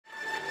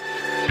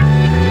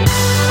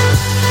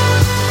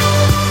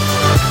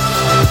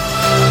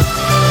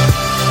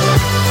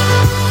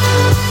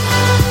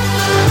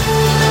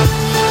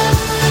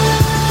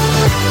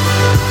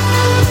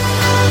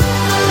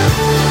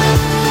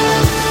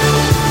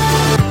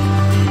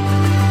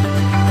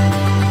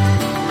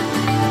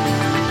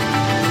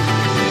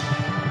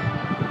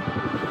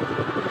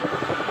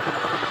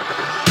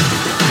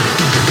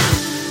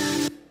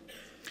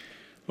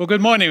Good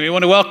morning. We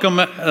want to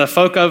welcome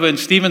folk over in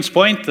Stevens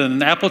Point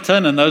and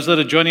Appleton and those that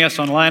are joining us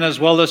online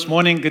as well this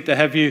morning. Good to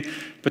have you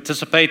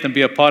participate and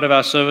be a part of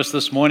our service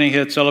this morning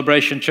here at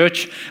Celebration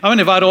Church. I want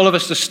to invite all of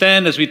us to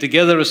stand as we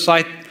together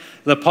recite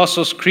the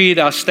Apostles' Creed,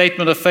 our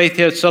statement of faith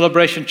here at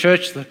Celebration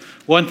Church, the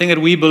one thing that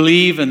we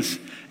believe in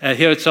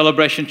here at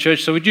Celebration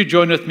Church. So would you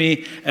join with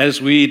me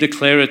as we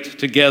declare it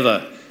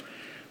together?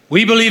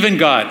 We believe in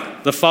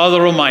God, the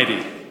Father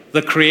Almighty,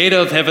 the creator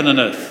of heaven and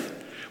earth.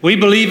 We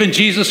believe in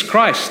Jesus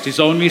Christ, his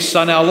only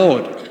Son, our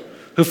Lord,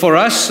 who for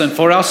us and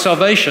for our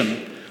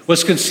salvation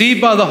was conceived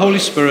by the Holy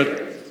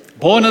Spirit,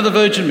 born of the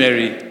Virgin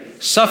Mary,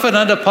 suffered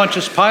under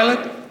Pontius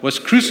Pilate, was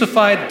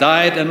crucified,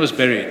 died, and was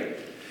buried.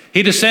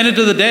 He descended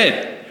to the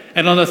dead,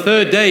 and on the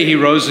third day he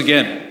rose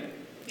again.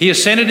 He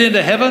ascended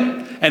into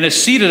heaven and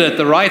is seated at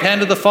the right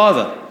hand of the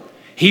Father.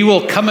 He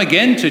will come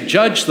again to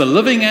judge the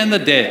living and the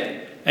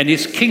dead, and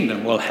his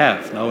kingdom will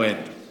have no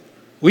end.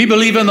 We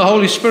believe in the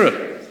Holy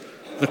Spirit,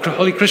 the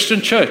Holy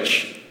Christian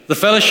Church, the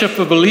fellowship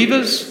of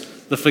believers,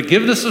 the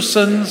forgiveness of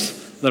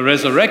sins, the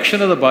resurrection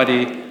of the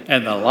body,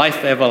 and the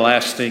life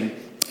everlasting.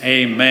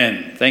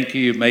 Amen. Thank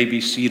you. You may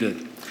be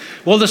seated.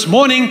 Well, this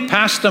morning,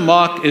 Pastor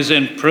Mark is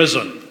in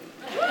prison.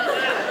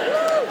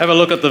 Have a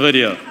look at the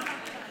video.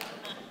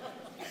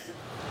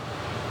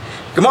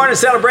 Good morning,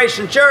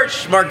 Celebration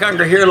Church. Mark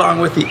Unger here along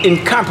with the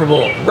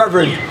incomparable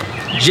Reverend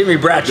Jimmy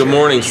Bratcher. Good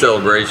morning,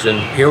 Celebration.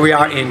 Here we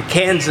are in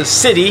Kansas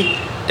City,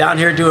 down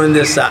here doing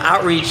this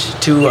outreach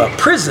to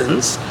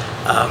prisons.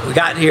 We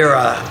got here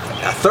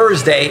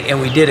Thursday, and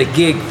we did a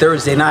gig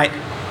Thursday night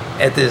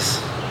at this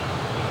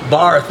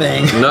bar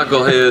thing.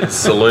 Knucklehead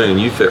Saloon.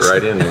 You fit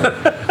right in there.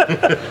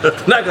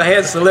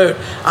 Knucklehead Saloon.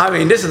 I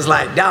mean, this is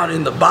like down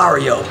in the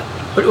barrio.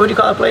 What do you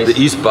call that place? The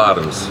East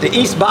Bottoms. The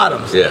East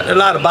Bottoms. Yeah. There are a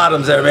lot of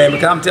bottoms there, man,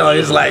 because I'm telling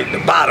you, it's like the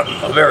bottom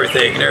of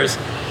everything. There's,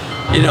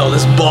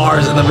 this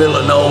bars in the middle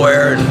of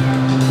nowhere,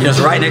 and, it's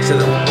right next to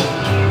the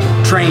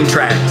train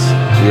tracks.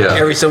 Yeah.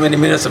 Every so many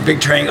minutes, a big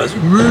train goes,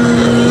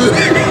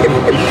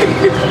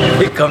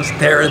 it comes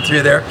tearing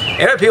through there.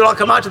 And people all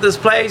come out to this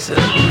place, and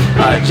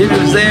Jimmy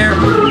was there,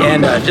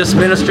 and just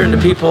ministering to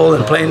people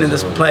and playing in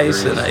this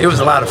place, and it was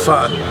a lot of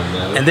fun.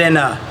 And then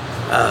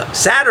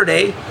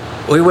Saturday,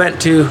 we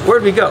went to,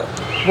 where'd we go?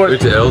 We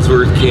went to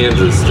Ellsworth,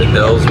 Kansas, to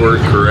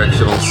Ellsworth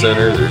Correctional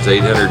Center. There's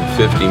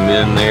 850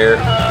 men there.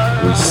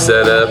 We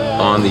set up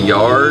on the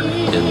yard,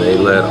 and they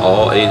let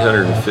all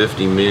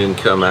 850 men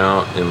come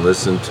out and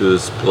listen to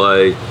us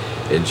play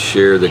and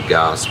share the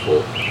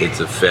gospel. It's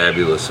a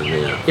fabulous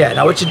event. Yeah,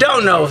 now what you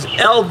don't know is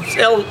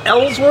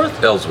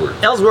Ellsworth?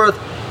 Ellsworth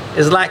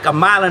is like a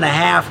mile and a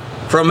half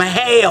from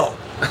hell.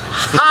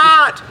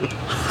 Hot!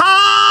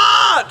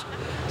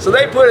 So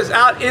they put us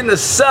out in the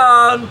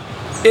sun,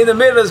 in the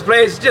middle of this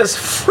place, just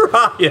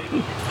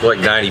frying. Like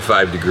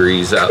 95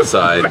 degrees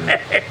outside. Man,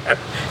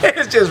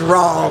 it's just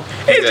wrong.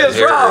 It's just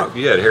wrong.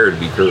 You had hair to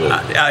be curly.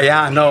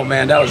 Yeah, I know,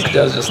 man. That was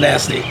just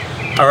nasty.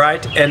 All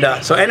right,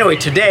 and so anyway,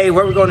 today,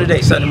 where are we going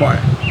today, Sunday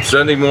morning?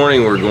 Sunday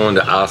morning, we're going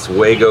to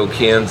Oswego,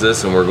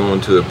 Kansas, and we're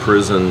going to a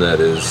prison that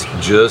is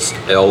just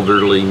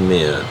elderly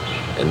men.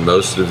 And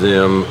most of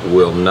them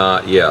will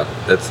not,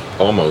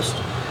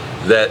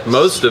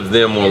 most of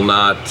them will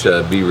not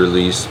be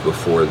released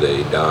before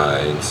they die,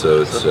 and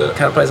so it's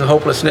kind of place of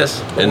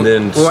hopelessness. And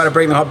then we want to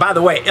bring them home. By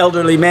the way,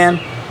 elderly men,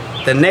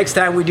 the next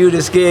time we do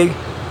this gig,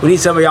 we need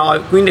some of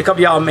y'all. We need a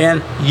couple of y'all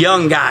men,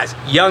 young guys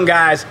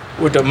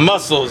with the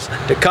muscles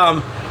to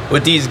come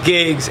with these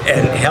gigs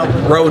and help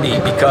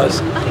roadie, because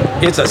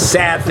it's a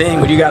sad thing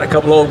when you got a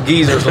couple old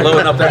geezers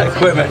loading up that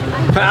equipment.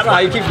 I don't know how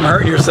you keep from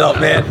hurting yourself,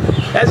 man.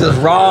 That's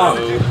just wrong.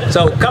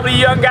 So a couple of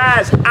young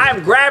guys,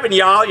 I'm grabbing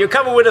y'all. You're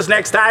coming with us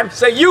next time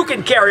so you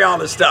can carry all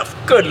this stuff.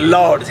 Good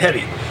Lord, it's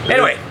heavy.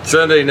 Anyway.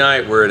 Sunday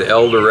night, we're at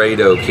El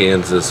Dorado,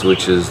 Kansas,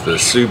 which is the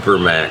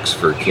Supermax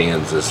for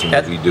Kansas. And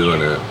we'll be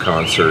doing a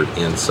concert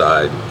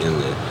inside in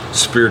the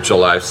Spiritual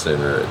Life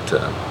Center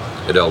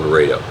at El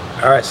Dorado.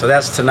 All right, so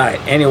that's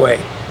tonight.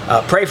 Anyway,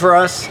 pray for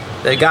us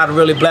that God will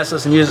really bless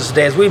us and use us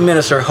today as we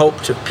minister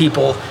hope to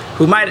people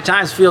who might at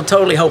times feel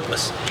totally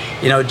hopeless.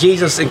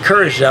 Jesus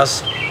encouraged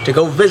us to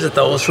go visit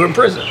those who are in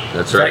prison.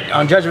 That's right. In fact,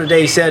 on Judgment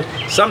Day, he said,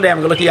 someday I'm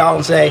going to look at y'all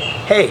and say,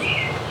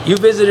 hey, you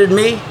visited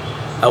me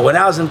when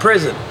I was in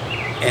prison.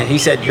 And he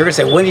said, you're going to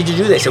say, when did you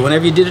do that? He said,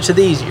 whenever you did it to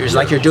these, it's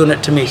like you're doing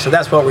it to me. So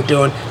that's what we're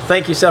doing.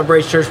 Thank you,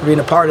 Celebration Church, for being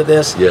a part of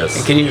this. Yes.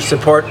 And continue to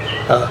support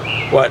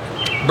what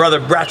Brother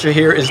Bratcher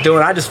here is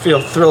doing. I just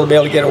feel thrilled to be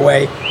able to get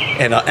away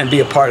and be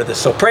a part of this.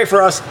 So pray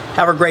for us.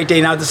 Have a great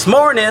day. Now, this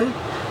morning,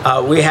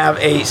 we have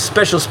a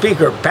special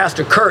speaker,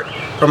 Pastor Kurt,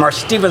 from our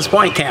Stevens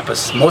Point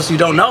campus. Most of you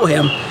don't know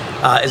him.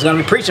 Is going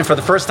to be preaching for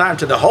the first time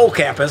to the whole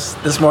campus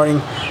this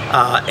morning.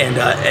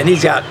 And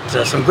he's got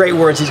some great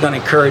words he's going to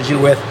encourage you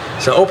with.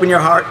 So open your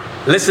heart.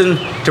 Listen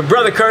to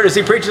Brother Kurt as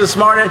he preaches this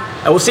morning.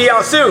 And we'll see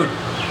y'all soon.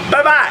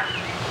 Bye-bye.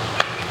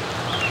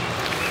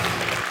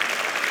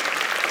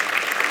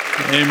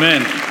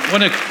 Amen. I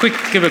want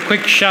to give a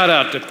quick shout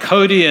out to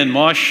Cody and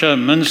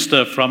Marsha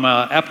Minster from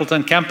our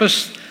Appleton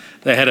campus.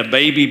 They had a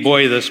baby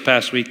boy this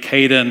past week,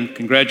 Caden.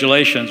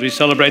 Congratulations. We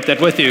celebrate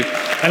that with you.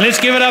 And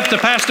let's give it up to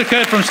Pastor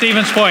Kurt from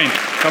Stevens Point.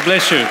 God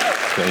bless you.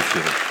 Thank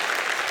you.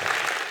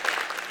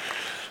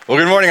 Well,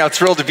 good morning. I'm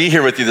thrilled to be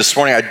here with you this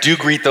morning. I do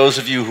greet those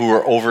of you who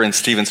are over in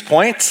Stevens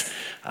Point.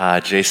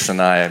 Jason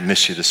and I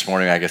miss you this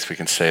morning. I guess we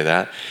can say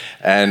that.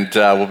 And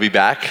we'll be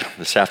back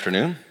this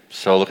afternoon.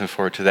 So looking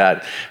forward to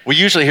that. We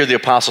usually hear the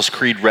Apostles'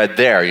 Creed read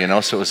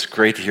there, so it was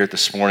great to hear it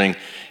this morning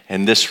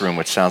in this room,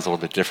 which sounds a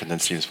little bit different than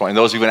Stevens Point. And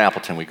those of you in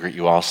Appleton, we greet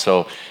you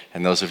also,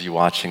 and those of you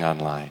watching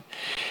online.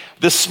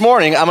 This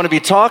morning, I'm going to be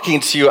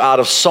talking to you out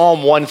of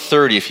Psalm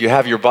 130. If you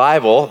have your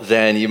Bible,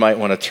 then you might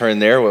want to turn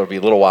there. It'll be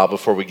a little while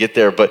before we get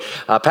there. But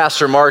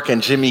Pastor Mark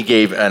and Jimmy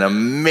gave an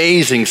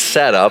amazing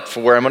setup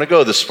for where I'm going to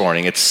go this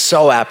morning. It's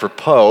so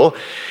apropos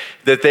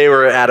that they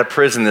were at a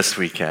prison this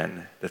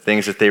weekend. The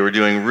things that they were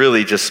doing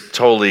really just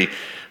totally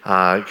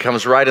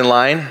comes right in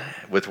line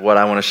with what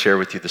I want to share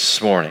with you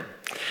this morning.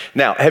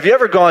 Now, have you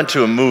ever gone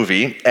to a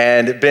movie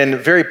and been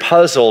very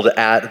puzzled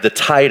at the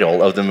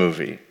title of the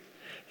movie?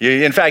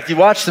 In fact, you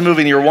watch the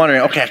movie and you're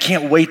wondering, okay, I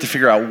can't wait to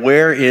figure out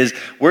where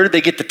did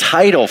they get the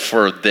title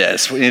for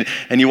this?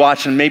 And you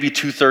watch and maybe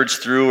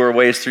 2/3 through or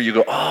ways through, you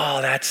go,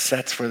 oh,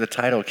 that's where the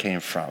title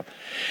came from.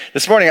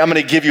 This morning, I'm going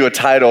to give you a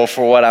title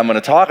for what I'm going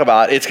to talk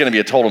about. It's going to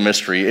be a total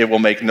mystery. It will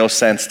make no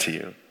sense to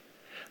you.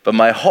 But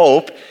my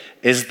hope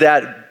is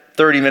that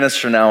 30 minutes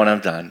from now when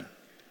I'm done,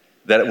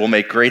 that it will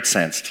make great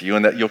sense to you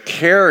and that you'll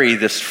carry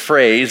this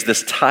phrase,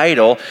 this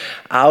title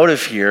out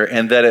of here,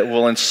 and that it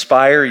will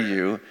inspire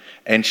you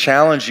and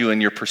challenge you in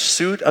your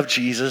pursuit of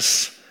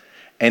Jesus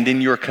and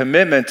in your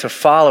commitment to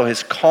follow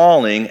his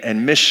calling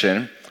and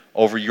mission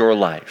over your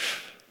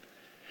life.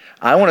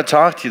 I want to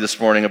talk to you this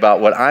morning about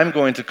what I'm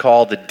going to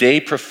call the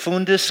De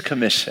Profundis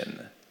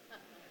Commission.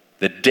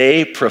 The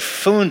De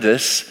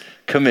Profundis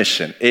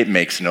Commission. It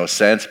makes no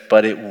sense,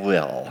 but it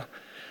will.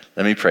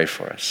 Let me pray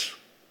for us.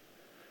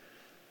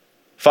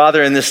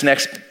 Father, in this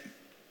next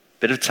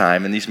bit of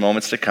time, in these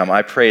moments to come,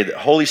 I pray that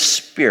Holy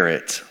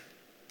Spirit,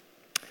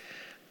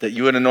 that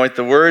you would anoint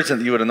the words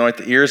and that you would anoint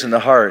the ears and the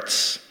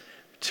hearts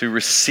to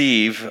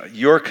receive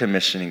your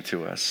commissioning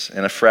to us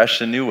in a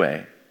fresh and new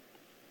way.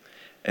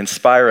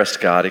 Inspire us,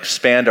 God.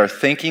 Expand our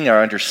thinking,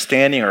 our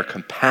understanding, our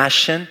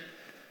compassion,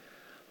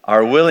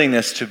 our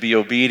willingness to be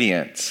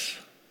obedient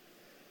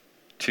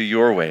to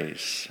your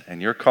ways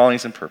and your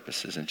callings and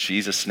purposes. In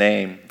Jesus'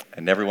 name,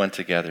 and everyone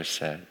together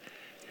said,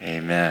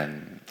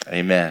 amen.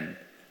 Amen.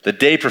 The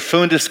De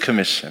Profundis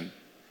Commission.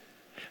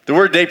 The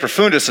word De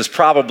Profundis is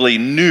probably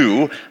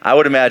new, I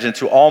would imagine,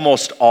 to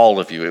almost all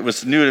of you. It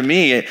was new to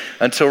me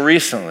until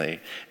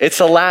recently. It's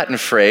a Latin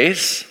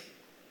phrase.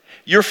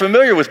 You're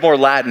familiar with more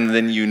Latin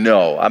than you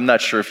know. I'm not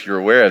sure if you're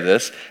aware of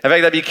this. In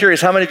fact, I'd be curious,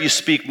 how many of you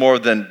speak more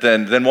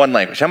than one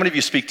language? How many of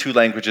you speak 2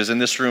 languages in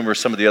this room or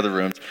some of the other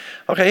rooms?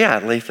 Okay, yeah,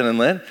 Lathan and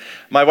Lynn.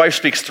 My wife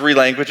speaks 3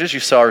 languages. You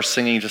saw her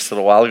singing just a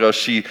little while ago.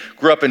 She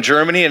grew up in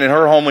Germany, and in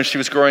her home when she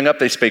was growing up,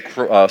 they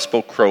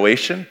spoke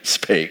Croatian.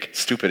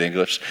 Stupid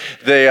English.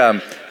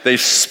 They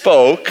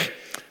spoke,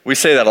 we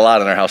say that a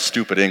lot in our house,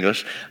 stupid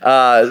English.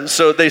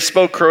 So they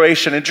spoke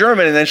Croatian and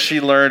German, and then she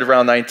learned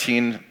around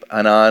 19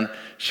 and on,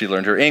 she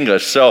learned her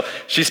English. So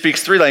she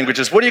speaks 3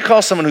 languages. What do you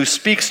call someone who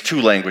speaks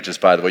 2 languages,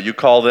 by the way? You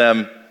call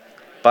them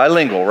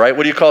bilingual, right?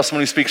 What do you call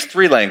someone who speaks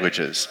 3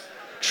 languages?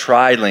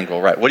 Trilingual,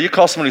 right? What do you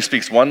call someone who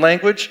speaks 1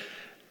 language?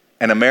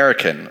 An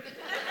American.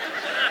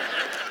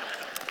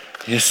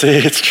 You see,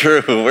 it's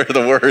true. We're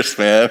the worst,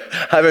 man.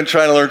 I've been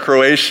trying to learn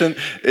Croatian.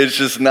 It's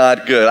just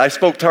not good. I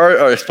spoke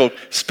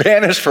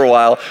Spanish for a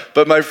while,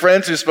 but my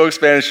friends who spoke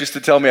Spanish used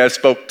to tell me I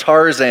spoke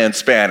Tarzan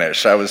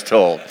Spanish, I was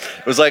told.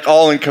 It was like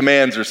all in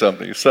commands or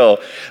something.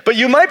 But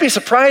you might be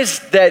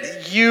surprised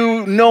that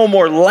you know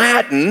more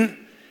Latin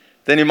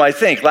than you might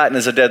think. Latin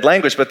is a dead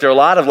language, but there are a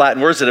lot of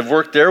Latin words that have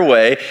worked their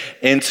way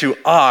into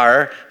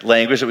our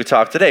language that we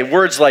talk today.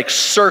 Words like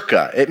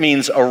circa, it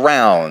means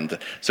around.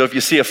 So if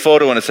you see a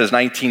photo and it says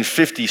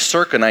 1950,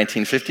 circa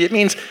 1950, it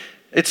means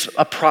it's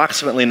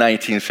approximately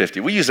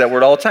 1950. We use that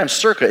word all the time,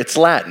 circa, it's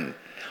Latin.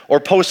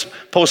 Or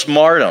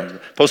postmortem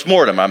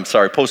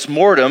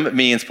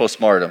means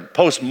postmortem.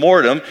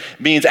 Postmortem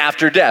means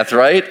after death,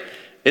 right?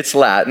 It's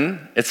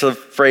Latin. It's a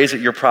phrase that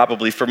you're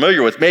probably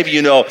familiar with. Maybe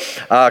you know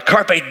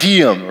carpe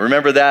diem.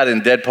 Remember that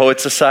in Dead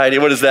Poets Society?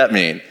 What does that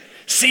mean?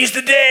 Seize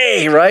the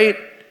day, right?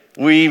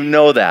 We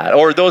know that.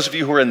 Or those of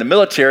you who are in the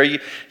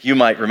military, you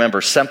might remember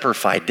semper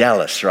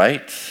fidelis,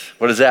 right?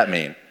 What does that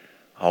mean?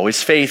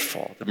 Always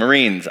faithful. The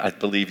Marines, I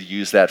believe,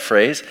 use that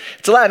phrase.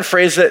 It's a Latin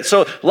phrase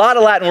so a lot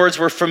of Latin words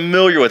we're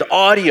familiar with.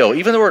 Audio,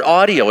 even the word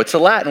audio, it's a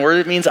Latin word.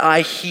 It means I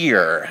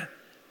hear.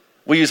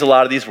 We use a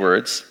lot of these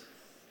words.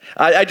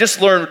 I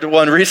just learned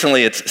one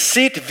recently. It's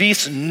sit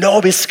vis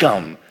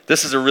nobiscum.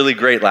 This is a really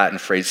great Latin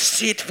phrase.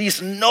 Sit vis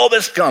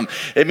nobiscum.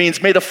 It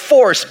means may the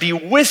force be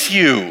with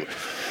you.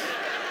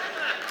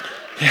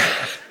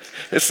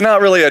 It's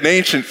not really an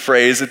ancient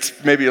phrase.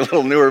 It's maybe a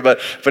little newer,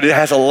 but it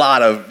has a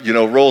lot of,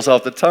 rolls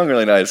off the tongue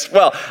really nice.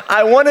 Well,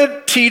 I want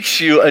to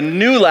teach you a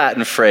new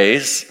Latin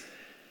phrase,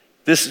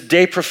 this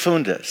De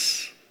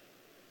Profundis.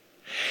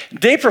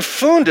 De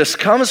Profundis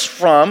comes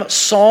from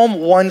Psalm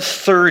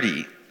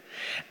 130.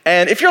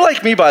 And if you're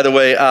like me, by the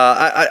way,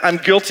 I'm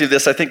guilty of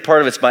this. I think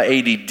part of it's my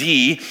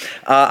ADD.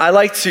 I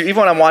like to, even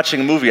when I'm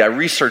watching a movie, I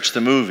research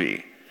the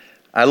movie.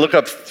 I look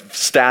up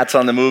stats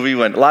on the movie.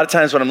 A lot of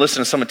times when I'm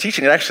listening to someone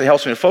teaching, it actually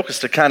helps me to focus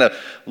to kind of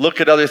look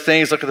at other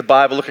things, look at the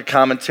Bible, look at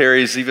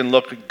commentaries, even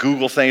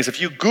Google things. If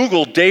you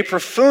Google De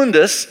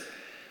Profundis,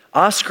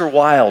 Oscar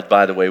Wilde,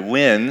 by the way,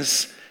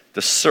 wins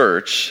the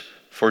search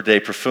for De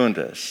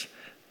Profundis.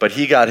 But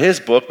he got his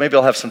book. Maybe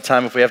I'll have some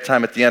time. If we have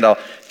time at the end, I'll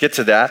get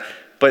to that.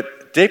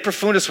 But De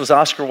Profundis was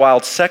Oscar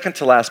Wilde's second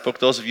to last book.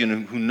 Those of you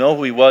who know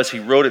who he was, he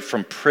wrote it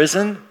from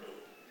prison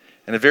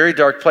in a very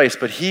dark place.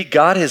 But he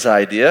got his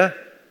idea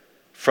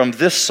from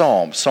this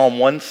psalm, Psalm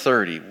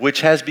 130,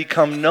 which has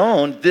become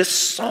known. This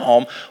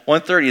Psalm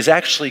 130 is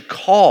actually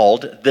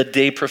called the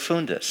De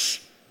Profundis.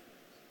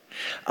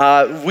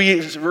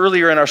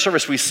 Earlier in our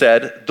service, we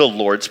said the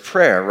Lord's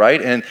Prayer,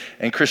 right? And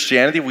in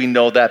Christianity, we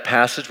know that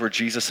passage where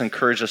Jesus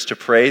encouraged us to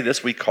pray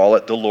this. We call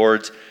it the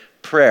Lord's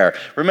Prayer.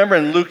 Remember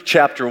in Luke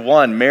chapter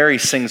 1, Mary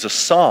sings a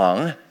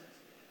song,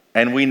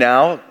 and we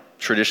now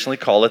traditionally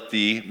call it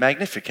the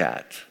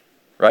Magnificat,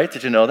 right?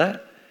 Did you know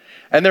that?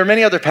 And there are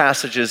many other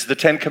passages, the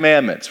Ten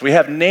Commandments. We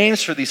have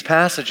names for these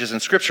passages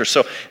in Scripture.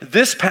 So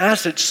this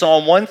passage,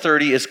 Psalm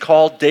 130, is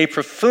called De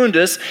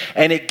Profundis,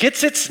 and it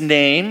gets its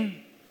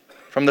name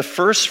from the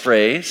first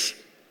phrase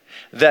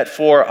that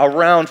for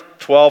around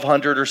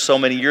 1,200 or so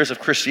many years of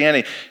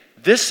Christianity,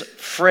 this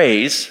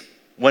phrase,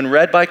 when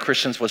read by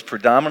Christians, was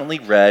predominantly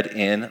read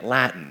in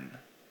Latin.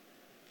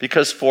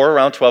 Because for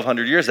around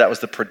 1,200 years, that was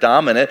the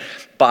predominant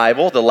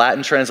Bible. The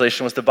Latin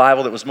translation was the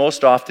Bible that was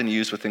most often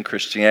used within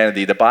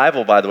Christianity. The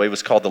Bible, by the way,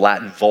 was called the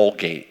Latin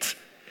Vulgate.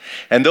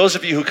 And those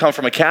of you who come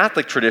from a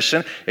Catholic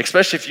tradition,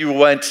 especially if you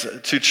went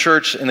to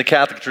church in the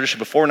Catholic tradition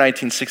before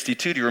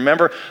 1962, do you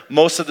remember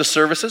most of the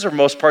services or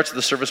most parts of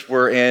the service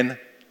were in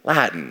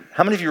Latin?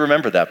 How many of you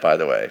remember that, by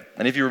the way?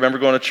 Any of you remember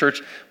going to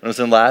church when it was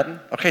in Latin?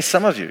 Okay,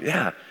 some of you,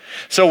 yeah.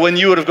 So when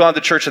you would have gone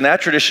to church in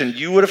that tradition,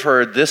 you would have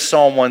heard this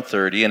Psalm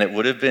 130, and it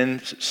would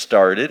have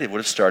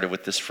started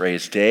with this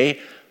phrase, De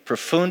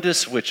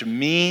Profundis, which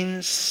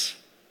means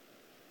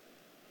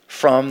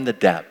from the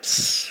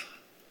depths,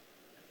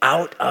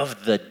 out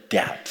of the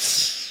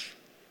depths.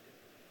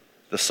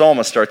 The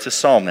psalmist starts his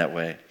psalm that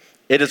way.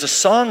 It is a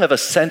song of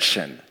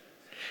ascension.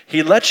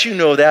 He lets you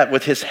know that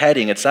with his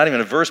heading. It's not even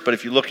a verse, but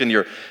if you look in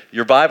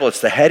your Bible, it's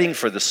the heading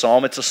for the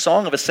psalm. It's a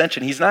song of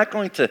ascension. He's not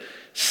going to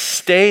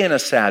stay in a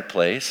sad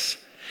place,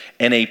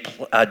 in a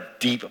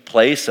deep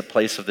place, a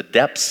place of the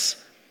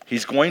depths.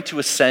 He's going to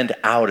ascend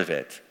out of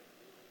it.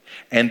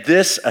 And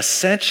this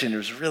ascension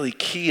is really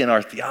key in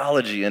our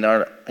theology and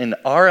in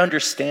our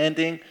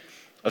understanding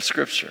of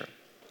Scripture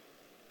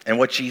and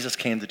what Jesus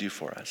came to do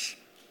for us.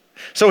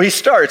 So he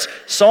starts,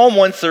 Psalm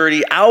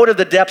 130, out of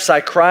the depths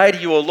I cry to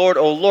you, O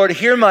Lord,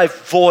 hear my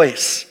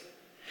voice.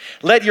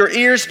 Let your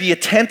ears be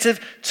attentive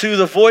to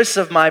the voice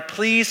of my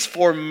pleas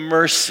for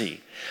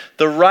mercy.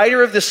 The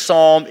writer of this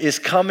psalm is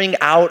coming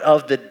out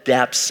of the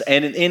depths.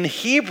 And in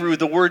Hebrew,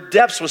 the word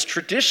depths was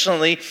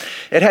traditionally,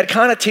 it had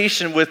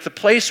connotation with the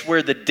place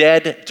where the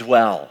dead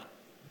dwell.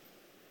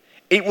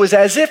 It was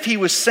as if he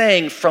was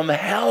saying, from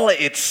hell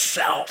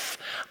itself,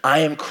 I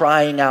am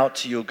crying out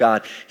to you,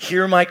 God.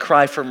 Hear my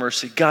cry for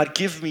mercy. God,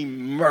 give me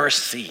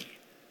mercy.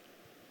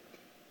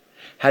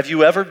 Have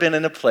you ever been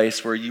in a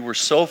place where you were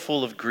so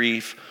full of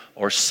grief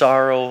or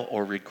sorrow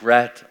or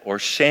regret or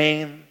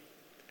shame,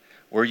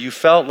 where you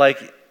felt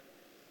like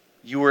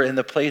you were in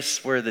the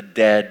place where the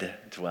dead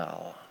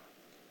dwell?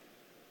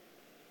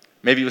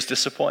 Maybe it was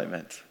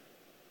disappointment.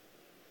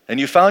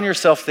 And you found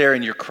yourself there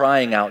and you're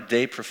crying out,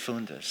 De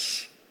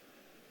Profundis.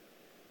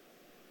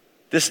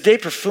 This De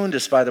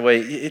Profundis, by the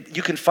way,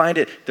 you can find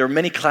it. There are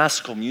many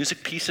classical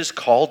music pieces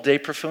called De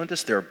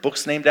Profundis. There are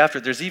books named after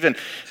it. There's even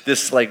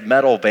this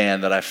metal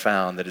band that I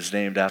found that is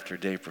named after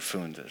De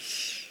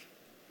Profundis.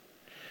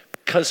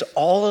 Because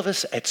all of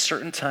us at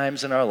certain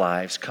times in our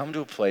lives come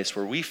to a place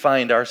where we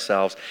find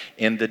ourselves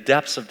in the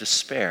depths of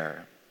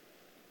despair.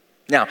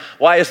 Now,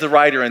 why is the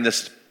writer in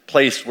this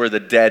place where the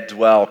dead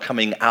dwell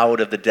coming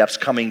out of the depths,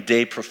 coming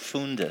De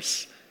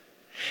Profundis?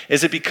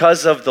 Is it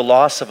because of the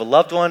loss of a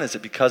loved one? Is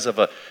it because of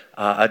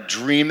a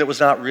dream that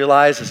was not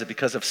realized? Is it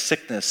because of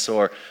sickness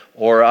or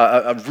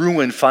a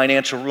ruin,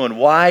 financial ruin?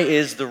 Why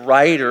is the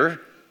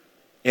writer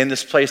in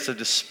this place of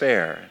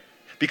despair?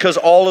 Because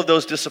all of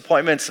those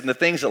disappointments and the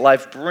things that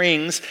life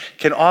brings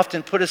can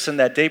often put us in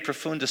that De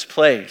Profundis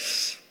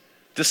place.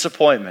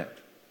 Disappointment,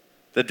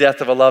 the death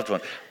of a loved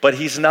one. But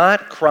he's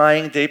not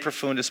crying De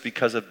Profundis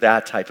because of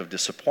that type of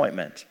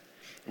disappointment.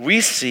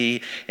 We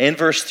see in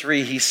verse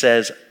 3, he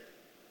says,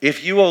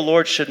 if you, O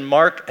Lord, should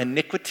mark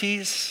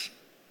iniquities,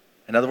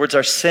 in other words,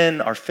 our sin,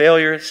 our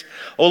failures,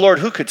 O Lord,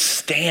 who could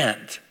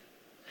stand?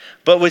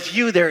 But with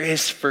you there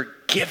is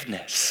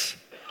forgiveness,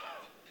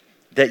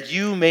 that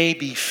you may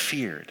be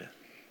feared.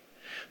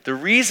 The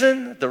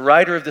reason the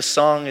writer of this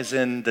song is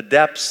in the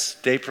depths,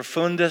 De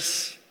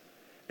Profundis,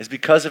 is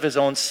because of his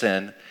own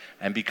sin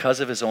and because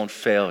of his own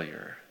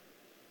failure.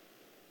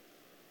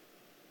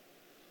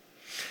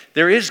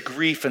 There is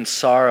grief and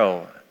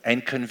sorrow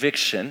and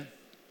conviction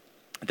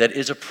that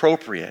is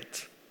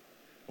appropriate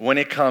when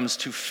it comes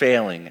to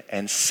failing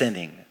and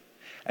sinning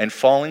and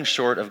falling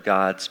short of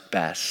God's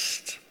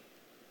best.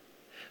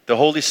 The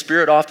Holy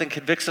Spirit often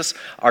convicts us.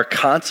 Our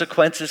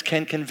consequences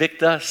can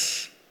convict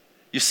us.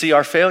 You see,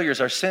 our failures,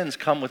 our sins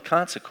come with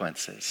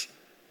consequences.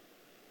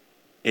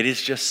 It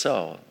is just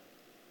so.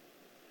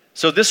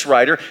 So this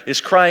writer is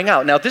crying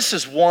out. Now, this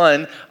is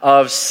one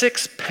of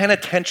 6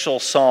 penitential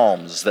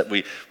psalms that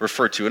we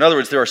refer to. In other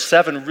words, there are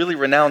 7 really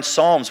renowned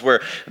psalms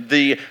where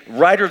the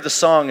writer of the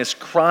song is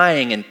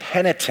crying in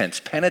penitence.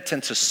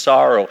 Penitence is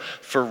sorrow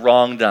for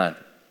wrong done.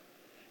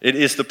 It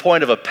is the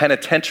point of a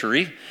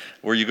penitentiary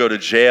where you go to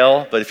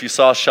jail. But if you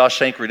saw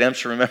Shawshank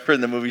Redemption, remember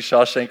in the movie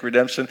Shawshank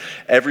Redemption,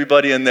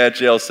 everybody in that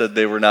jail said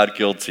they were not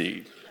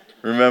guilty.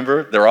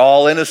 Remember? They're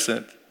all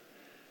innocent.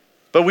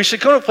 But we should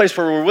go to a place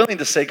where we're willing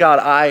to say, God,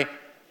 I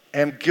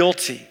am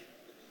guilty.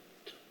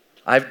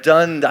 I've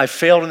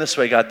failed in this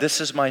way, God. This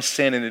is my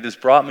sin, and it has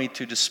brought me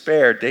to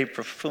despair, de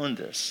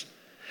profundis.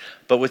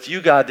 But with you,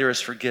 God, there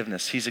is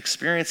forgiveness. He's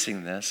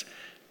experiencing this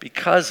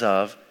because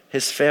of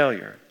his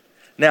failure.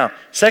 Now,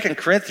 2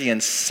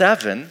 Corinthians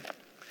 7,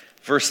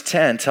 verse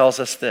 10 tells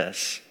us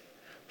this.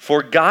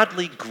 For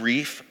godly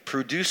grief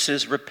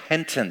produces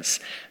repentance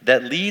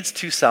that leads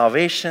to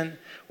salvation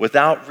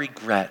without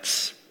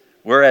regrets,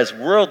 whereas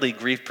worldly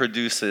grief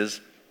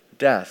produces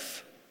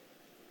death.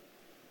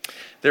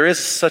 There is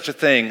such a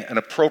thing, an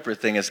appropriate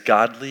thing, as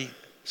godly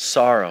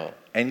sorrow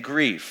and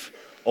grief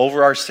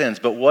over our sins.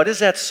 But what does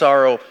that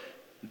sorrow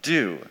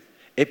do?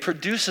 It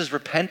produces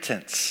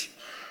repentance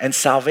and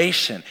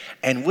salvation.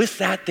 And with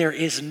that, there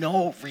is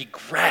no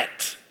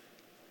regret.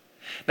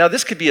 Now,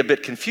 this could be a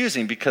bit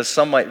confusing because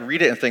some might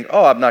read it and think,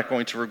 oh, I'm not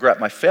going to regret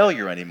my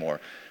failure anymore.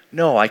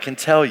 No, I can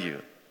tell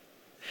you.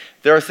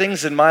 There are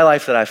things in my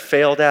life that I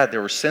failed at.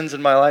 There were sins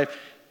in my life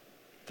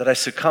that I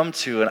succumbed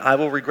to, and I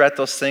will regret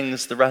those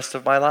things the rest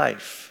of my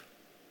life.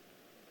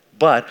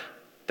 But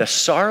the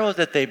sorrow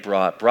that they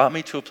brought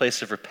me to a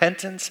place of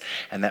repentance,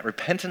 and that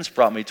repentance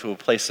brought me to a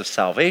place of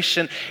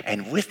salvation,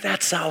 and with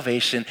that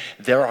salvation,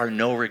 there are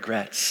no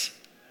regrets.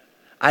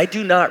 I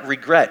do not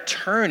regret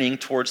turning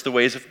towards the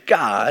ways of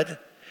God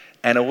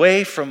and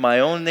away from my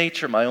own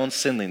nature, my own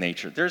sinly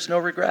nature. There's no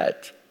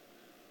regret.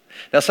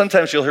 Now,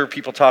 sometimes you'll hear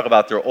people talk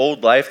about their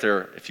old life,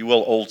 their, if you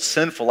will, old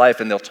sinful life,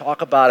 and they'll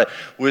talk about it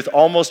with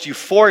almost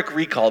euphoric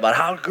recall about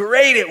how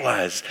great it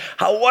was,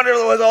 how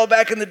wonderful it was all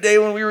back in the day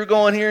when we were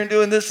going here and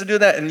doing this and doing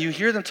that. And you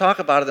hear them talk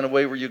about it in a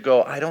way where you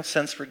go, I don't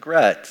sense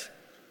regret.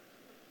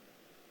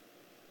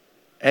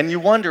 And you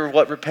wonder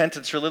what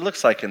repentance really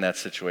looks like in that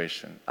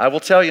situation. I will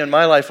tell you in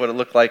my life what it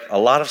looked like: a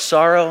lot of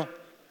sorrow,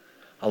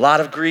 a lot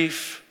of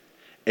grief.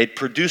 It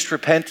produced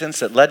repentance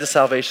that led to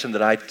salvation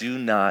that I do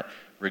not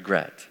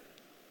regret.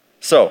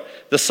 So,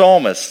 the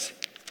psalmist,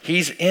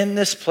 he's in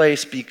this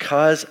place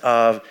because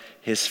of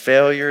his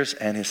failures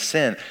and his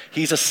sin.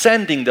 He's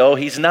ascending, though.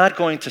 He's not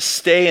going to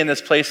stay in this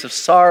place of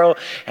sorrow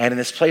and in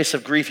this place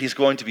of grief. He's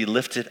going to be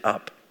lifted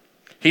up.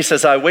 He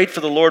says, I wait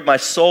for the Lord, my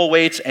soul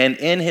waits, and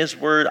in his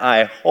word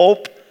I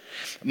hope.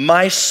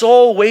 My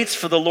soul waits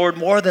for the Lord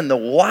more than the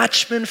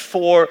watchman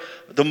for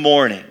the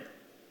morning.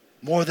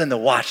 More than the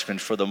watchman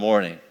for the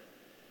morning.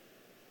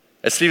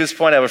 At Stevens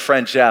Point, I have a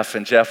friend, Jeff,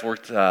 and Jeff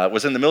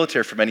was in the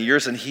military for many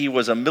years, and he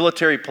was a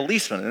military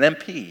policeman, an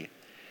MP.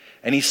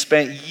 And he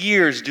spent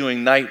years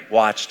doing night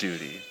watch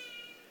duty.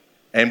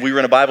 And we were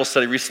in a Bible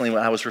study recently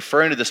when I was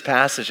referring to this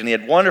passage, and he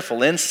had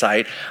wonderful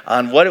insight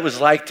on what it was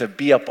like to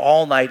be up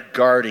all night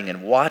guarding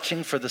and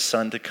watching for the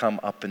sun to come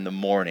up in the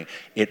morning.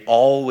 It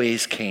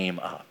always came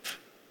up.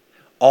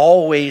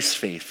 Always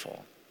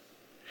faithful.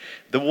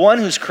 The one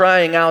who's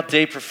crying out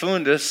de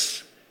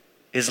profundis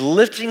is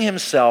lifting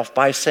himself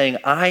by saying,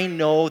 I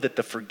know that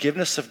the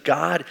forgiveness of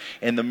God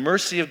and the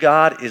mercy of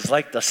God is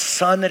like the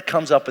sun that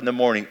comes up in the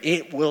morning.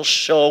 It will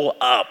show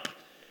up.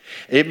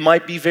 It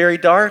might be very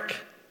dark.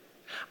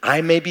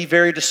 I may be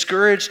very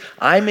discouraged.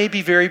 I may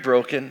be very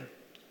broken.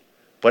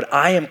 But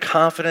I am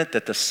confident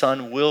that the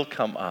sun will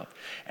come up.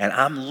 And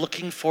I'm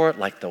looking for it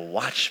like the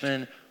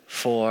watchman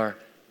for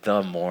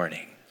the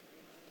morning.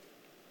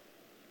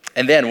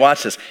 And then,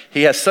 watch this,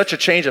 he has such a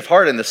change of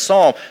heart in the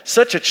psalm,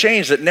 such a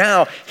change that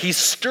now he's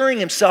stirring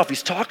himself.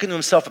 He's talking to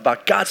himself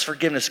about God's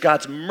forgiveness,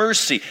 God's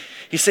mercy.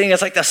 He's saying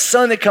it's like the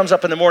sun that comes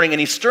up in the morning, and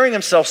he's stirring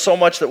himself so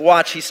much that,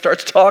 watch, he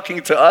starts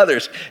talking to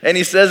others. And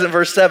he says in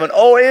verse 7,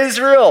 O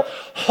Israel,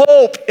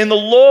 hope in the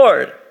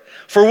Lord.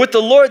 For with the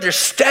Lord there's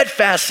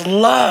steadfast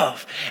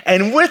love,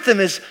 and with him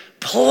is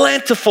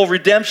plentiful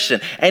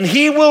redemption. And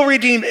he will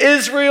redeem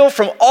Israel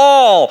from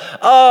all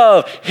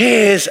of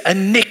his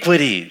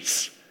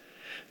iniquities.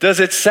 Does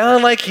it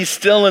sound like he's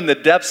still in the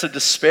depths of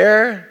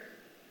despair?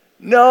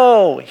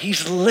 No,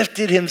 he's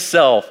lifted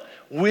himself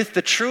with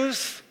the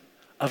truth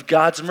of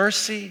God's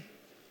mercy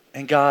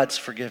and God's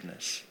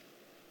forgiveness.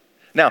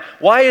 Now,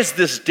 why is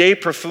this De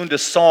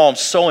Profundis Psalm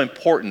so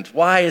important?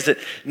 Why is it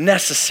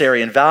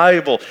necessary and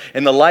valuable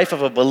in the life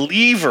of a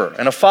believer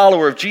and a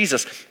follower of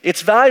Jesus?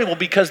 It's valuable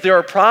because there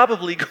are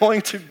probably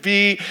going to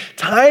be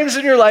times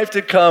in your life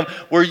to come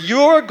where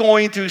you're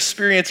going to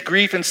experience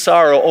grief and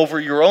sorrow over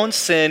your own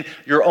sin,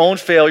 your own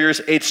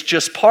failures. It's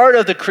just part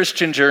of the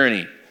Christian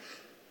journey.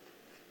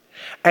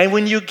 And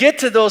when you get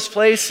to those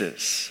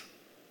places,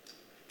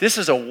 this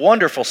is a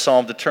wonderful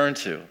psalm to turn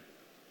to.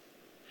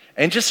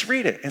 And just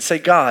read it and say,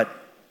 God,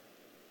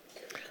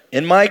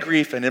 in my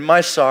grief and in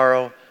my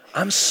sorrow,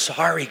 I'm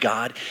sorry,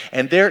 God.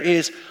 And there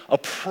is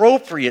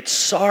appropriate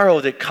sorrow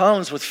that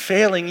comes with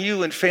failing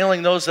you and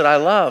failing those that I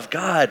love,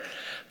 God.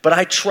 But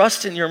I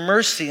trust in your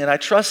mercy and I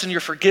trust in your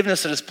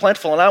forgiveness that is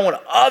plentiful, and I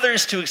want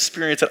others to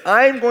experience it.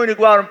 I'm going to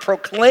go out and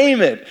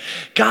proclaim it.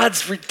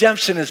 God's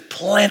redemption is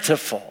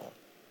plentiful.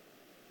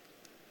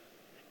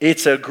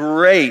 It's a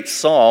great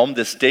psalm,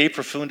 this De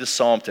Profundis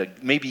Psalm, to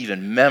maybe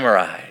even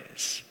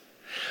memorize.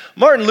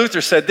 Martin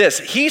Luther said this.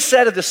 He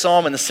said of the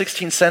psalm in the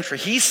 16th century,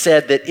 he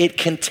said that it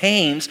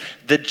contains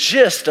the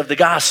gist of the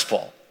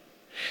gospel.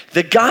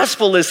 The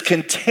gospel is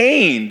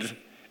contained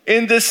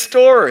in this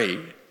story.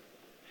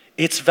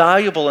 It's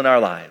valuable in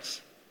our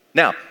lives.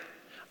 Now,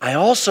 I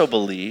also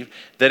believe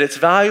that it's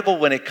valuable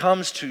when it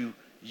comes to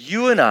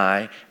you and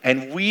I,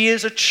 and we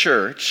as a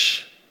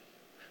church,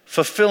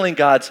 fulfilling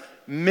God's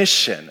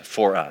mission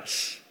for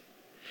us.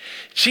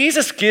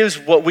 Jesus gives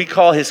what we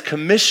call his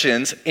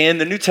commissions in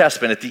the New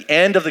Testament at the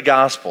end of the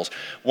Gospels.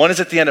 One is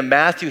at the end of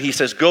Matthew. He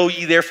says, go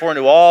ye therefore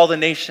into all the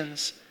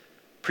nations,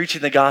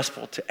 preaching the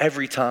gospel to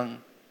every tongue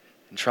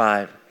and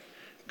tribe.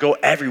 Go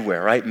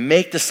everywhere, right?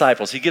 Make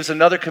disciples. He gives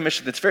another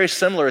commission that's very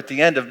similar at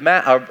the end of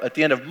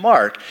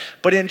Mark.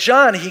 But in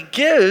John, he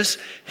gives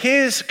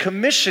his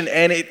commission,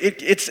 and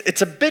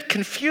it's a bit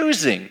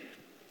confusing.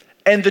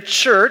 And the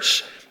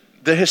church,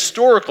 the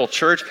historical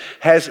church,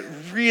 has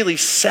really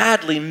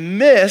sadly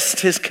missed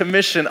his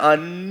commission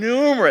on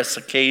numerous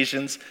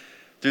occasions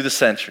through the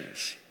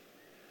centuries.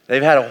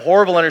 They've had a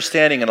horrible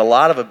understanding, and a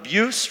lot of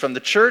abuse from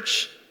the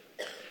church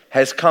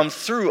has come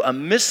through a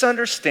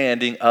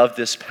misunderstanding of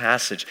this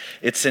passage.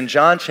 It's in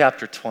John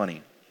chapter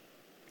 20.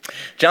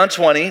 John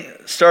 20,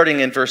 starting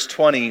in verse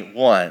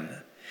 21.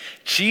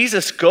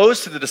 Jesus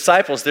goes to the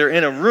disciples. They're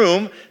in a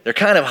room. They're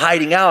kind of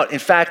hiding out. In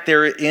fact,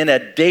 they're in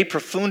a De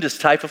Profundis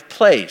type of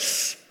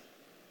place.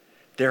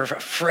 They're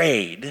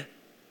afraid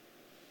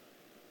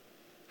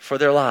for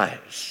their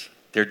lives.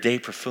 They're De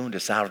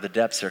Profundis, out of the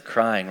depths. They're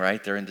crying,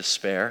 right? They're in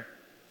despair.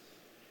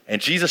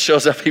 And Jesus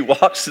shows up. He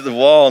walks to the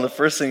wall, and the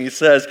first thing he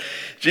says,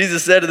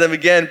 Jesus said to them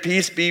again,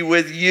 peace be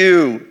with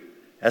you.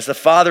 As the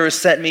Father has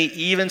sent me,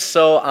 even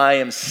so I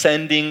am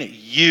sending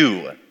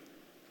you.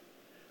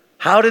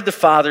 How did the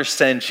Father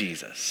send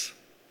Jesus?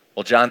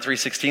 Well, John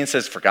 3:16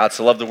 says, for God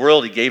so loved the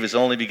world, he gave his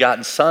only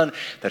begotten Son,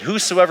 that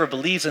whosoever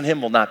believes in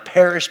him will not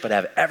perish, but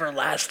have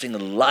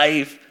everlasting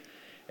life.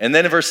 And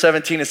then in verse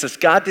 17 it says,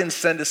 God didn't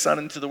send his Son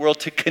into the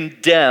world to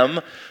condemn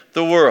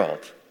the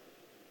world.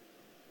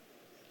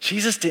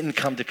 Jesus didn't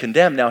come to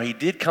condemn. Now, he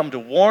did come to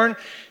warn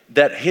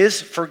that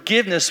his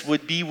forgiveness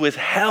would be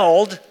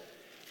withheld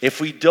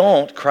if we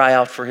don't cry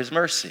out for his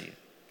mercy.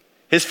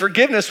 His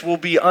forgiveness will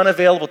be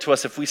unavailable to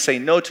us if we say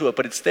no to it,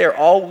 but it's there.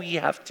 All we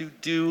have to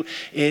do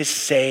is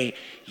say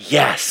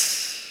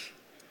yes.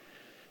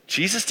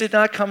 Jesus did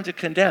not come to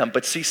condemn,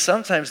 but see,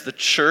 sometimes the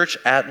church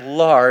at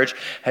large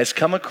has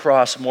come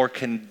across more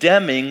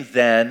condemning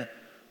than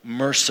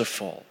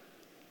merciful.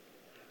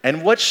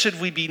 And what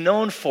should we be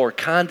known for?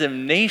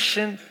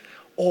 Condemnation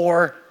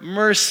or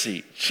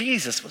mercy?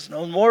 Jesus was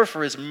known more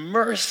for his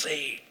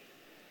mercy.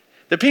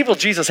 The people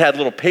Jesus had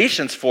little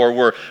patience for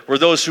were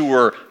those who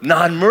were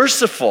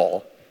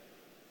non-merciful.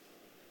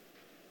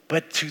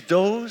 But to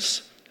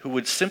those who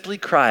would simply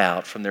cry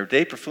out from their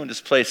De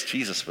Profundis place,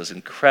 Jesus was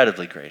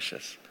incredibly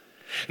gracious.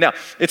 Now,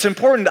 it's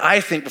important,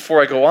 I think,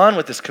 before I go on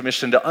with this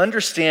commission, to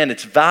understand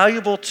it's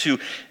valuable to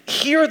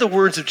hear the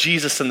words of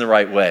Jesus in the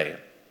right way.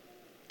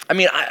 I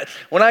mean,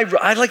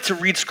 I like to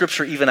read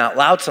scripture even out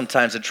loud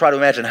sometimes and try to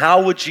imagine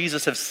how would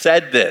Jesus have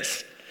said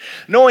this?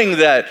 Knowing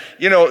that,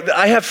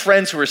 I have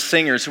friends who are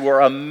singers who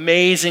are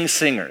amazing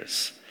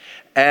singers.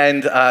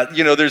 And,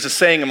 there's a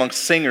saying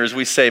amongst singers,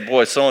 we say,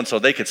 boy, so-and-so,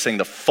 they could sing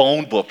the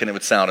phone book and it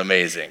would sound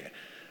amazing,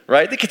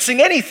 right? They could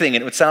sing anything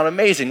and it would sound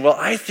amazing. Well,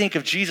 I think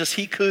of Jesus,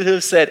 he could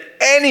have said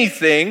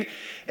anything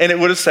and it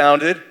would have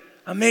sounded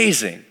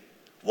amazing.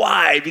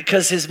 Why?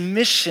 Because his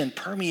mission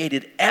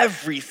permeated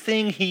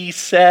everything he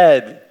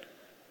said.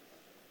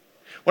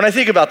 When I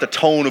think about the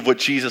tone of what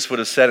Jesus would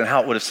have said and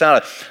how it would have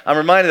sounded, I'm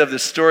reminded of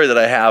this story that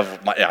I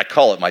have. I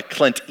call it my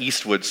Clint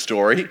Eastwood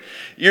story.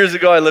 Years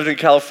ago, I lived in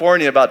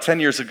California, about 10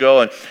 years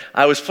ago, and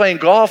I was playing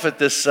golf at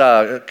this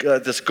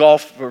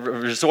golf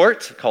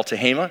resort called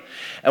Tehama.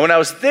 And when I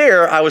was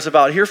there, I was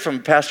about here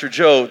from Pastor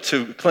Joe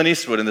to Clint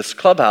Eastwood in this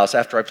clubhouse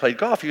after I played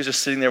golf. He was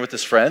just sitting there with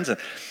his friends, and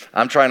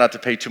I'm trying not to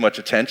pay too much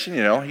attention.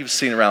 He was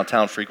seen around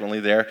town frequently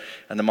there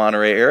in the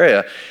Monterey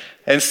area.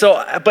 And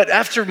so, but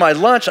after my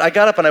lunch, I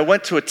got up and I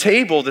went to a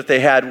table that they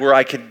had where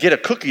I could get a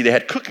cookie. They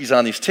had cookies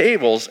on these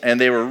tables, and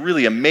they were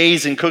really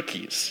amazing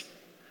cookies.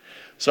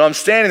 So I'm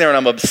standing there and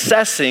I'm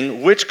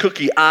obsessing which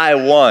cookie I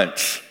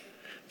want,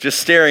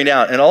 just staring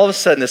out. And all of a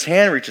sudden, this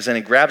hand reaches in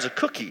and grabs a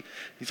cookie.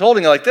 He's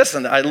holding it like this,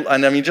 and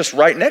I mean, just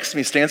right next to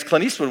me stands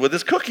Clint Eastwood with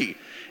his cookie.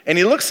 And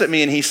he looks at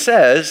me and he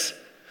says,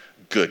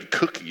 "Good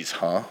cookies,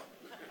 huh?"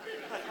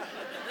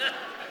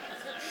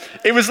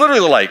 It was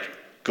literally like,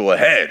 "Go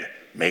ahead,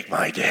 make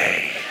my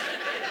day."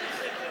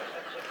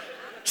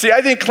 See,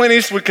 I think Clint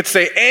Eastwood could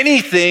say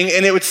anything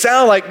and it would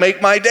sound like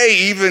 "make my day,"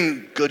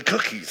 even "good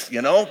cookies,"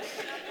 you know?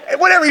 And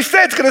whatever he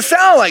said, it's gonna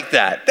sound like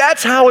that.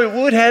 That's how it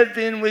would have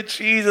been with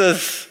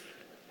Jesus.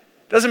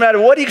 Doesn't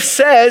matter what he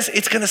says,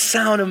 it's gonna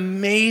sound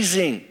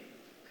amazing.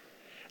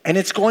 And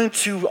it's going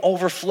to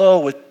overflow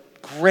with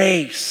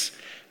grace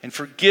and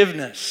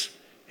forgiveness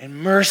and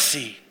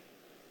mercy.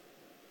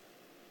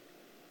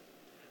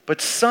 But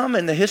some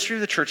in the history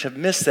of the church have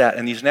missed that,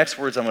 and these next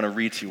words I'm going to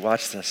read to you.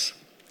 Watch this.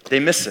 They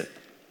miss it.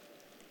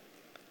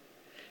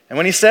 And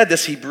when he said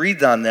this, he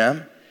breathed on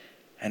them,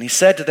 and he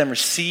said to them,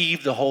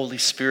 "Receive the Holy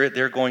Spirit."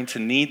 They're going to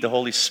need the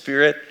Holy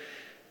Spirit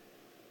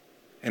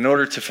in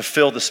order to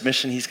fulfill this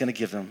mission he's going to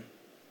give them.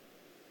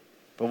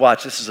 But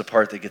watch, this is a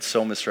part that gets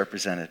so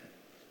misrepresented.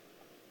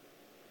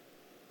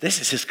 This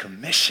is his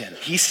commission.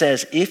 He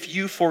says, if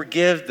you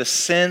forgive the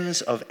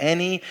sins of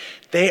any,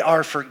 they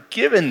are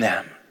forgiven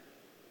them.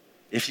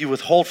 If you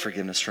withhold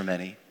forgiveness from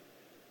any,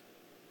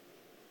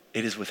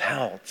 it is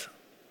withheld.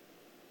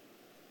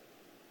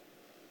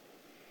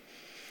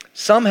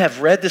 Some have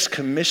read this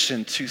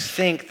commission to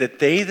think that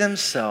they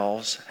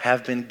themselves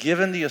have been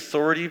given the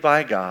authority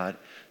by God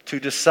to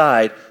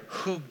decide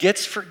who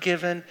gets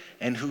forgiven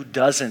and who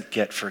doesn't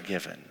get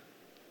forgiven.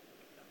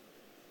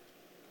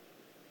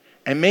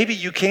 And maybe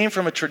you came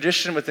from a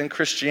tradition within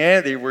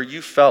Christianity where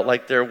you felt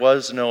like there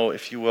was no,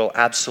 if you will,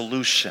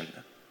 absolution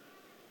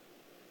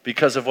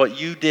because of what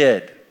you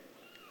did,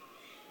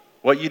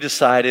 what you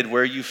decided,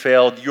 where you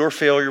failed. Your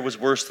failure was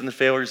worse than the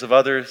failures of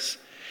others.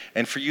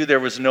 And for you, there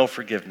was no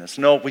forgiveness.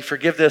 No, we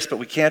forgive this, but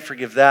we can't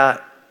forgive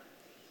that.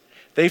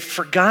 They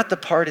forgot the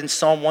part in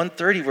Psalm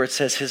 130 where it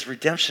says his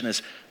redemption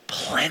is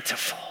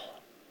plentiful.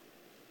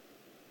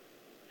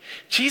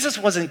 Jesus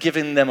wasn't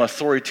giving them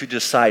authority to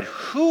decide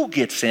who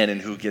gets in and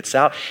who gets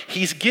out.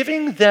 He's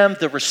giving them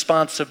the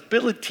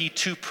responsibility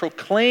to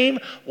proclaim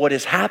what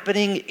is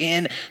happening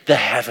in the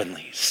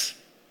heavenlies.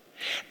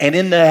 And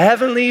in the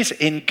heavenlies,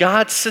 in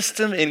God's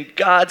system, in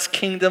God's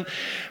kingdom,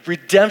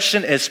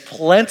 redemption is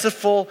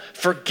plentiful.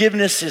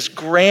 Forgiveness is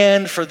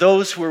grand for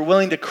those who are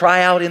willing to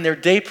cry out in their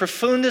de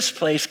profundis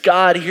place,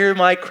 "God, hear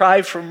my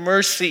cry for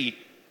mercy."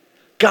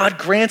 God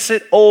grants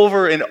it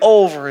over and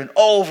over and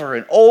over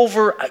and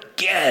over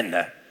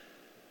again.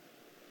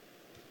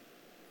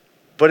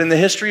 But in the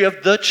history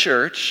of the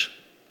church,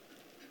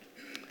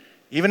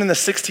 even in the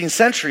 16th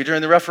century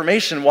during the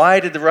Reformation, why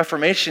did the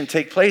Reformation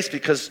take place?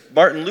 Because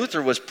Martin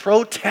Luther was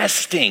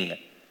protesting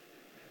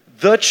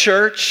the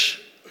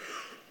church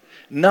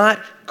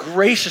not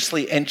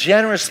graciously and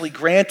generously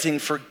granting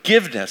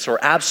forgiveness, or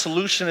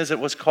absolution as it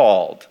was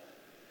called.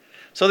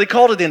 So they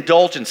called it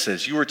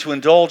indulgences. You were to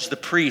indulge the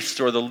priests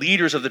or the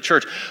leaders of the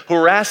church who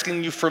were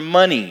asking you for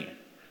money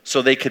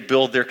so they could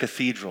build their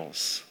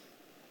cathedrals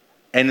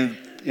and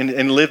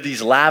live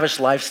these lavish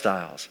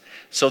lifestyles.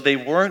 So they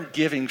weren't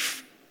giving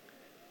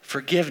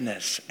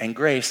forgiveness and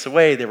grace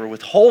away. They were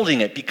withholding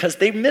it because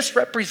they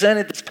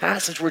misrepresented this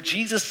passage where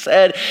Jesus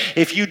said,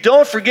 if you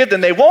don't forgive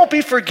them, they won't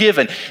be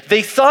forgiven.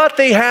 They thought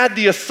they had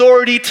the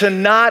authority to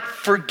not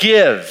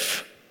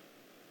forgive.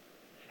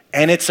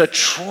 And it's a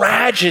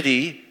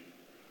tragedy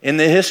in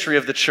the history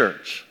of the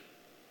church.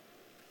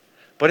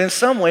 But in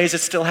some ways,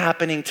 it's still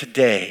happening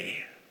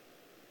today.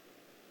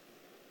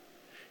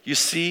 You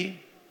see,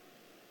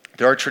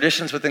 there are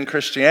traditions within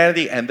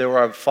Christianity, and there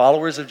are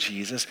followers of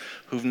Jesus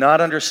who've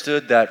not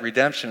understood that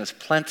redemption is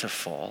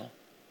plentiful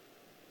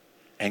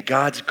and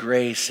God's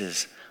grace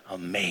is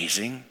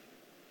amazing.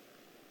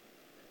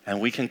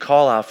 And we can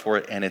call out for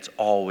it, and it's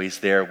always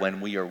there when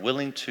we are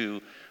willing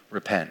to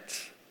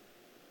repent.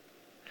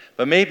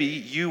 But maybe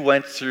you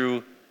went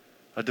through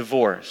a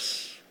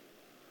divorce,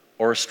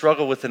 or a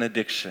struggle with an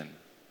addiction,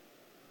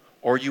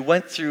 or you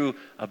went through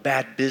a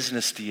bad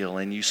business deal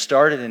and you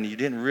started and you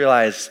didn't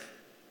realize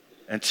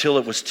until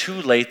it was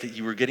too late that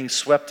you were getting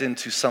swept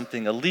into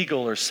something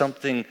illegal or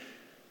something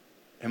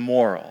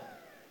immoral.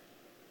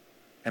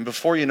 And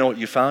before you know it,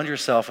 you found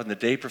yourself in the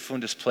de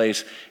profundis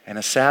place, and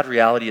a sad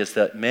reality is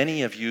that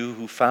many of you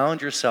who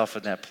found yourself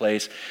in that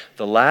place,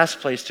 the last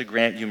place to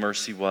grant you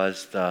mercy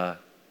was the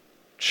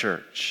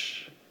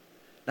church.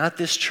 Not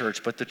this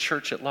church, but the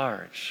church at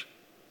large.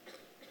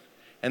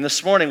 And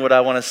this morning, what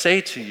I want to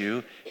say to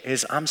you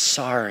is, I'm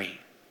sorry.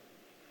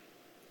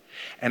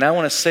 And I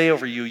want to say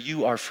over you,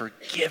 you are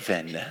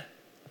forgiven.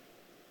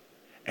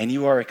 And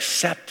you are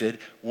accepted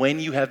when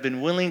you have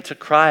been willing to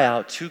cry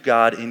out to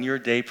God in your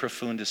de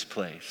profundis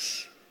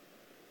place.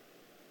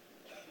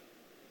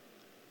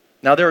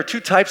 Now, there are two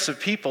types of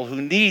people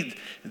who need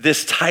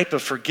this type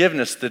of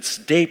forgiveness, that's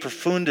de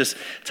profundis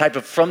type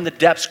of from the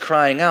depths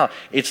crying out.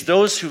 It's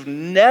those who've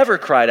never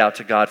cried out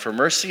to God for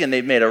mercy and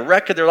they've made a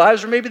wreck of their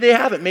lives, or maybe they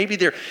haven't. Maybe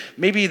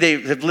they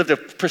have lived a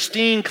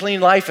pristine, clean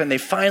life and they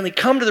finally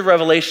come to the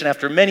revelation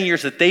after many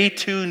years that they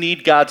too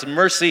need God's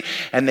mercy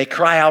and they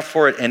cry out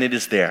for it and it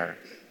is there.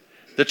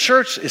 The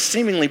church is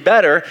seemingly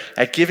better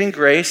at giving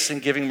grace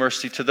and giving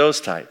mercy to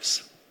those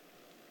types.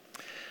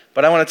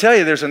 But I want to tell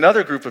you, there's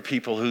another group of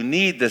people who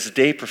need this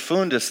de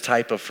profundis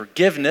type of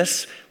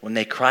forgiveness when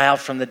they cry out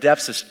from the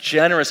depths. It's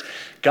generous.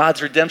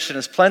 God's redemption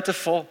is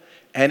plentiful,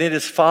 and it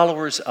is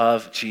followers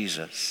of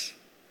Jesus.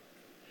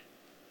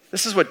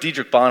 This is what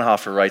Dietrich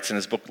Bonhoeffer writes in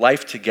his book,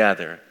 Life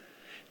Together.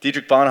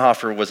 Dietrich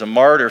Bonhoeffer was a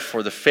martyr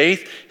for the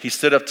faith. He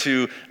stood up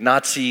to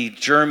Nazi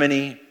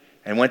Germany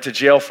and went to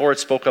jail for it,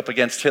 spoke up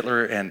against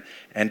Hitler,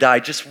 and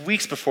died just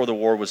weeks before the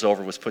war was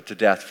over, was put to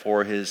death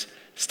for his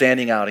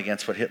standing out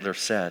against what Hitler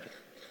said.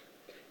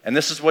 And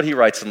this is what he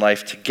writes in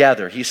Life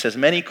Together. He says,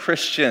 he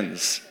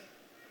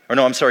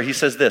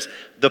says this: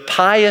 the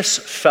pious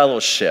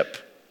fellowship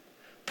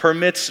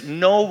permits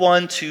no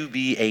one to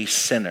be a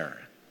sinner.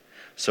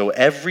 So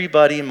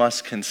everybody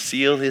must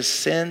conceal his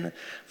sin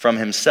from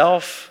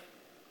himself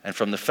and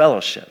from the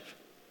fellowship.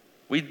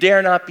 We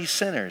dare not be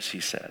sinners, he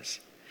says.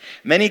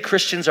 Many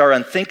Christians are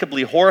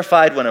unthinkably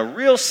horrified when a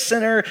real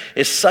sinner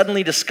is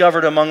suddenly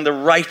discovered among the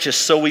righteous,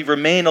 so we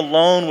remain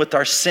alone with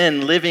our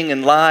sin, living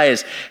in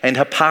lies and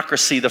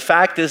hypocrisy. The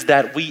fact is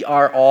that we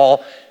are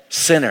all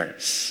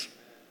sinners.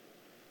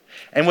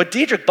 And what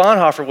Dietrich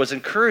Bonhoeffer was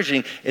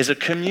encouraging is a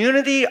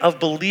community of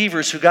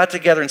believers who got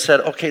together and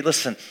said, okay,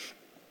 listen,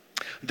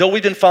 though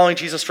we've been following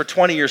Jesus for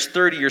 20 years,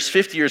 30 years,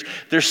 50 years,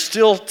 there's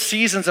still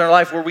seasons in our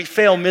life where we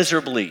fail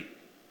miserably.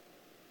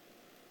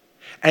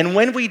 And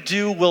when we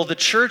do, will the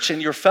church and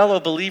your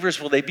fellow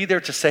believers, will they be there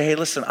to say, hey,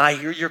 listen, I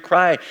hear your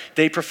cry,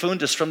 de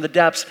profundis, from the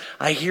depths.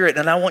 I hear it,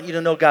 and I want you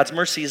to know God's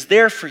mercy is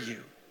there for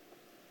you.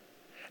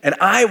 And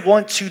I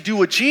want to do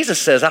what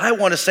Jesus says. I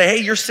want to say,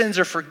 hey, your sins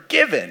are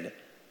forgiven.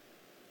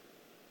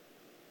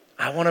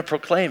 I want to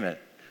proclaim it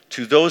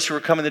to those who are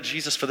coming to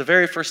Jesus for the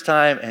very first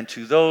time and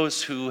to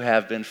those who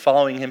have been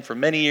following him for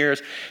many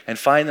years and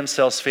find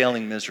themselves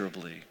failing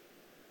miserably.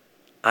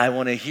 I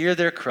want to hear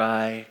their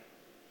cry,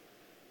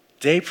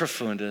 de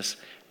profundis,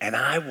 and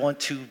I want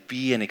to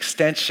be an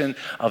extension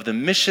of the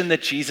mission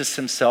that Jesus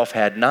himself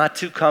had, not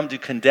to come to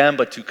condemn,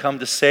 but to come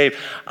to save.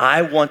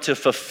 I want to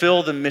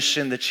fulfill the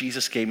mission that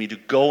Jesus gave me, to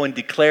go and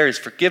declare his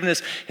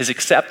forgiveness, his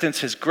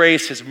acceptance, his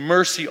grace, his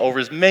mercy over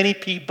as many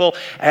people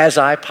as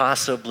I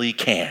possibly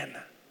can.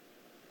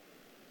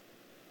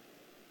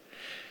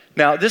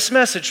 Now, this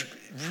message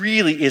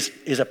really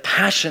is a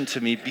passion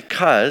to me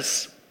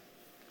because,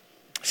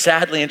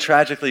 sadly and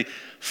tragically,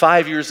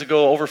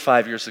 over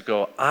 5 years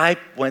ago, I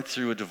went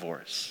through a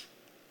divorce.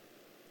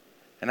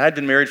 And I'd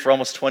been married for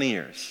almost 20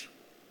 years.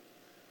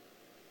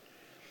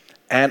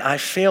 And I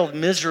failed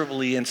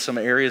miserably in some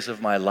areas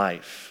of my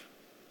life.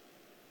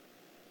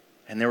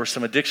 And there were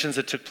some addictions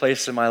that took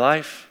place in my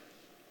life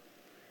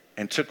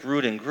and took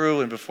root and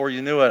grew, and before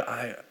you knew it,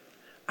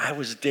 I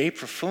was de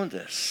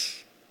profundis.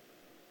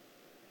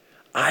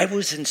 I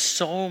was in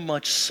so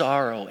much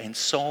sorrow and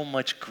so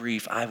much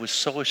grief. I was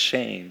so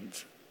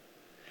ashamed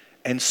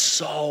and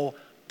so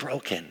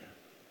broken.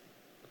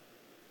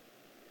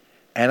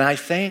 And I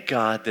thank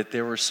God that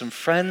there were some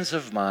friends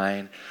of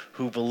mine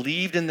who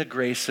believed in the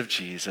grace of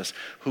Jesus,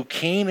 who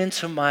came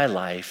into my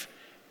life,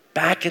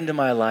 back into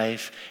my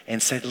life,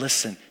 and said,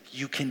 listen,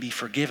 you can be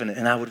forgiven.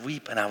 And I would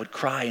weep and I would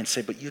cry and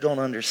say, but you don't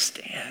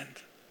understand.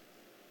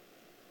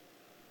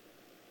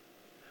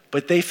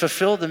 But they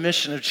fulfilled the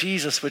mission of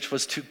Jesus, which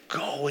was to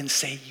go and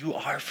say, you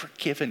are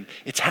forgiven.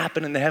 It's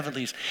happened in the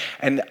heavenlies.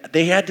 And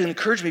they had to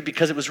encourage me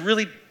because it was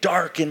really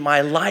dark in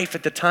my life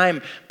at the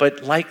time.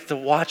 But like the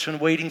watchman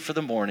waiting for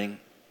the morning,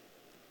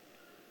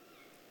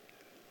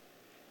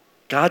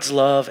 God's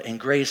love and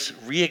grace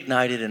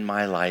reignited in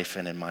my life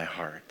and in my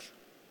heart.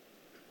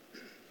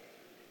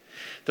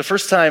 The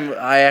first time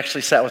I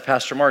actually sat with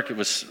Pastor Mark, it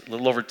was a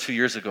little over 2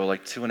 years ago,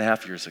 like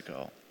 2.5 years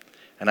ago.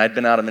 And I'd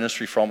been out of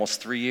ministry for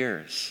almost 3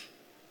 years.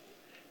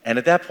 And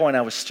at that point,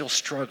 I was still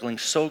struggling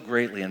so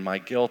greatly in my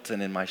guilt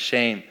and in my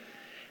shame.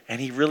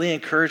 And he really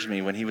encouraged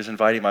me when he was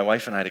inviting my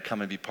wife and I to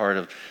come and be part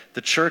of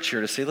the church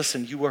here to say,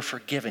 listen, you are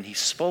forgiven. He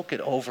spoke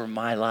it over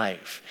my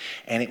life.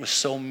 And it was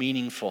so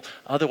meaningful.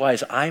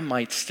 Otherwise, I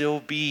might still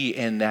be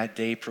in that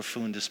de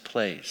profundis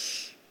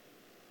place.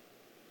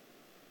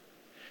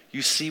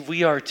 You see,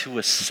 we are to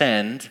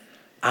ascend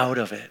out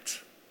of it.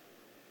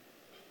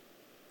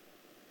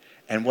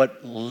 And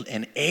what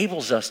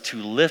enables us to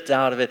lift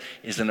out of it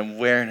is an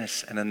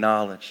awareness and a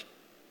knowledge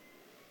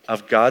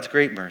of God's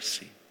great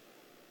mercy.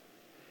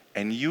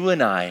 And you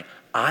and I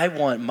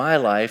want my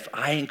life,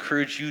 I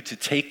encourage you to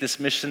take this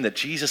mission that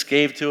Jesus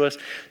gave to us,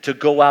 to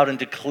go out and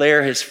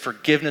declare his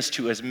forgiveness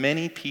to as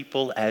many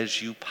people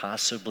as you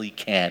possibly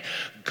can.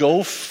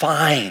 Go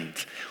find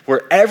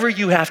wherever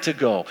you have to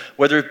go,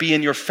 whether it be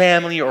in your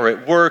family or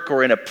at work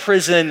or in a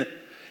prison,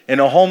 in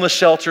a homeless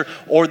shelter,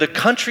 or the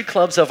country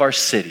clubs of our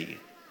city.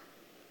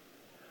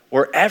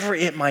 wherever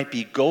it might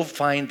be, go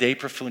find De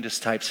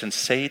Profundis types and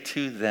say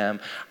to them,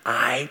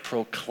 I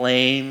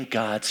proclaim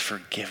God's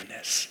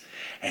forgiveness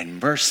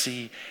and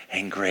mercy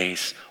and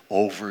grace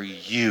over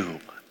you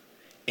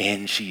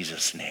in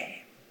Jesus' name.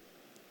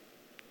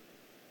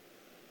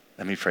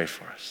 Let me pray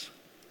for us.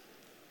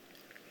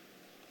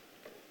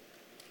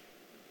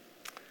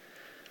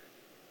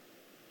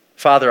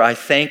 Father, I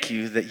thank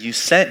you that you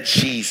sent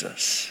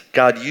Jesus.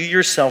 God, you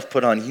yourself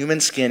put on human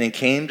skin and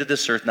came to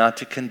this earth not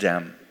to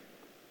condemn,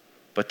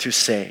 but to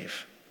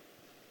save.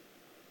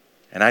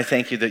 And I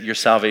thank you that your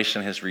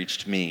salvation has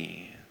reached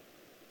me.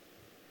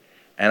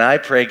 And I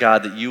pray,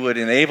 God, that you would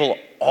enable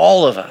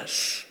all of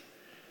us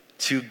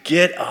to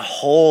get a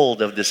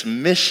hold of this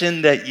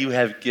mission that you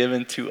have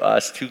given to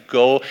us to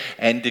go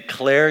and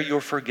declare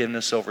your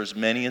forgiveness over as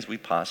many as we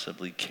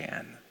possibly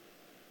can.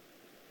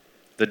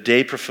 The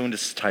De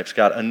Profundis types,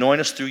 God,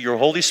 anoint us through your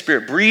Holy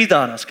Spirit. Breathe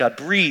on us, God,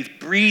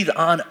 breathe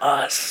on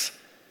us.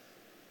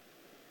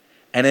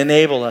 And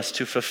enable us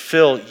to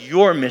fulfill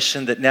your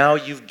mission that now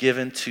you've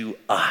given to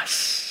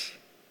us.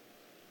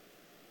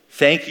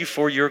 Thank you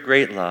for your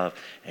great love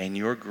and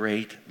your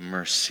great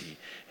mercy.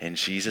 In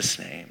Jesus'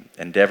 name.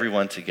 And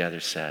everyone together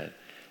said,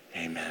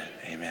 amen,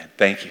 amen.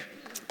 Thank you.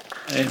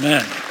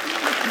 Amen.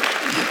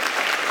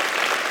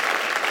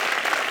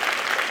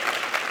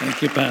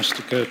 Thank you,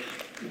 Pastor Kurt.